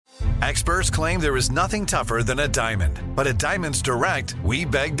Experts claim there is nothing tougher than a diamond. But at Diamonds Direct, we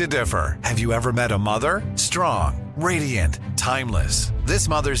beg to differ. Have you ever met a mother? Strong, radiant, timeless. This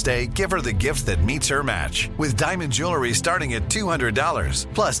Mother's Day, give her the gift that meets her match. With diamond jewelry starting at $200.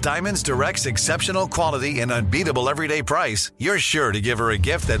 Plus Diamonds Direct's exceptional quality and unbeatable everyday price, you're sure to give her a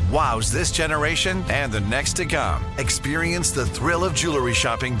gift that wows this generation and the next to come. Experience the thrill of jewelry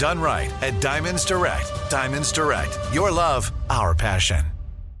shopping done right at Diamonds Direct. Diamonds Direct. Your love, our passion.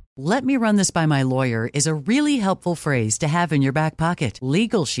 "Let me run this by my lawyer" is a really helpful phrase to have in your back pocket.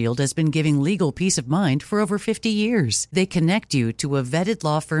 Legal Shield has been giving legal peace of mind for over 50 years. They connect you to a vetted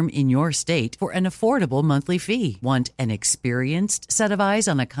law firm in your state for an affordable monthly fee. Want an experienced set of eyes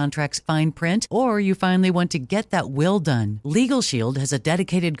on a contract's fine print? Or you finally want to get that will done? Legal Shield has a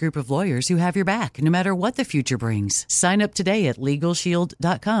dedicated group of lawyers who have your back, no matter what the future brings. Sign up today at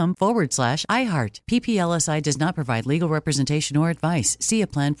LegalShield.com/iHeart. PPLSI does not provide legal representation or advice. See a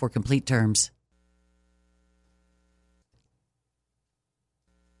plan for complete terms.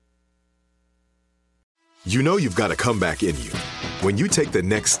 You know you've got a comeback in you. When you take the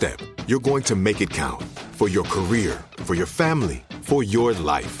next step, you're going to make it count. For your career, for your family, for your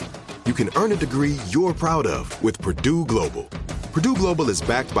life. You can earn a degree you're proud of with Purdue Global. Purdue Global is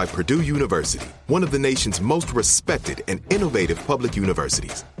backed by Purdue University, one of the nation's most respected and innovative public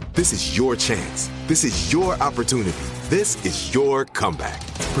universities. This is your chance. This is your opportunity. This is your comeback.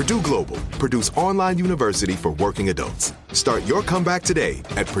 Purdue Global, Purdue's online university for working adults. Start your comeback today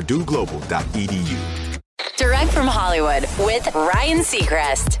at purdueglobal.edu. Direct from Hollywood with Ryan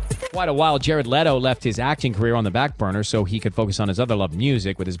Seacrest. Quite a while, Jared Leto left his acting career on the back burner so he could focus on his other love,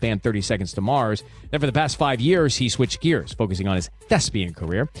 music, with his band 30 Seconds to Mars. Then for the past 5 years, he switched gears, focusing on his thespian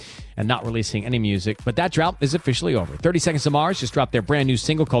career and not releasing any music. But that drought is officially over. 30 Seconds to Mars just dropped their brand new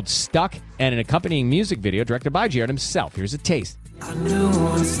single called Stuck and an accompanying music video directed by Jared himself. Here's a taste. I knew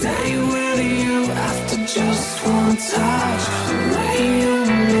I'd stay with you after just one touch. The way you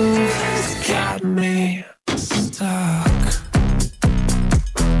move has got me stuck.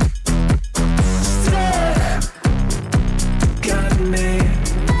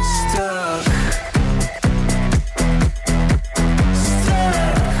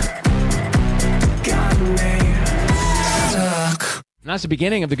 And that's the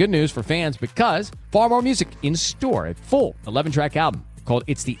beginning of the good news for fans because far more music in store. A full 11-track album called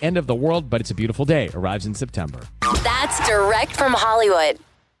It's the End of the World, But It's a Beautiful Day arrives in September. That's Direct from Hollywood.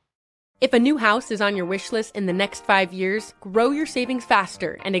 If a new house is on your wish list in the next 5 years, grow your savings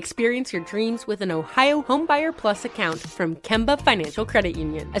faster and experience your dreams with an Ohio Homebuyer Plus account from Kemba Financial Credit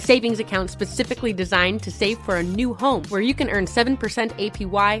Union. A savings account specifically designed to save for a new home where you can earn 7%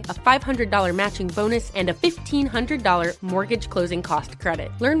 APY, a $500 matching bonus, and a $1,500 mortgage closing cost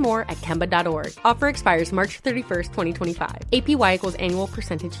credit. Learn more at Kemba.org. Offer expires March 31st, 2025. APY equals annual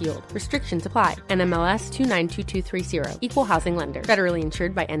percentage yield. Restrictions apply. NMLS 292230. Equal housing lender. Federally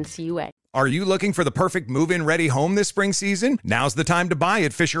insured by NCUA. Are you looking for the perfect move-in ready home this spring season? Now's the time to buy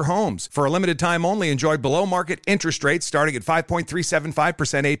at Fisher Homes. For a limited time only, enjoy below-market interest rates starting at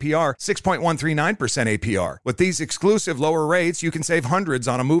 5.375% APR, 6.139% APR. With these exclusive lower rates, you can save hundreds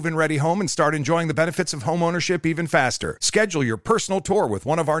on a move-in ready home and start enjoying the benefits of home ownership even faster. Schedule your personal tour with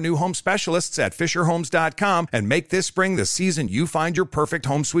one of our new home specialists at FisherHomes.com and make this spring the season you find your perfect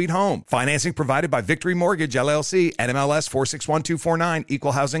home sweet home. Financing provided by Victory Mortgage, LLC, NMLS 461249,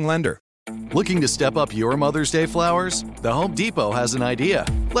 Equal Housing Lender. Looking to step up your Mother's Day flowers? The Home Depot has an idea.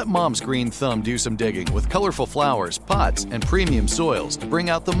 Let Mom's green thumb do some digging with colorful flowers, pots, and premium soils to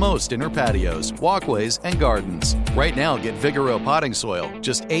bring out the most in her patios, walkways, and gardens. Right now, get Vigoro potting soil,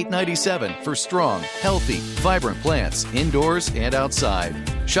 just $8.97 for strong, healthy, vibrant plants indoors and outside.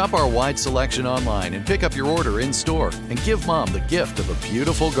 Shop our wide selection online and pick up your order in-store and give Mom the gift of a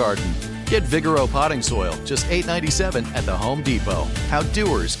beautiful garden. Get Vigoro potting soil, just $8.97 at the Home Depot. How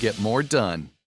doers get more done.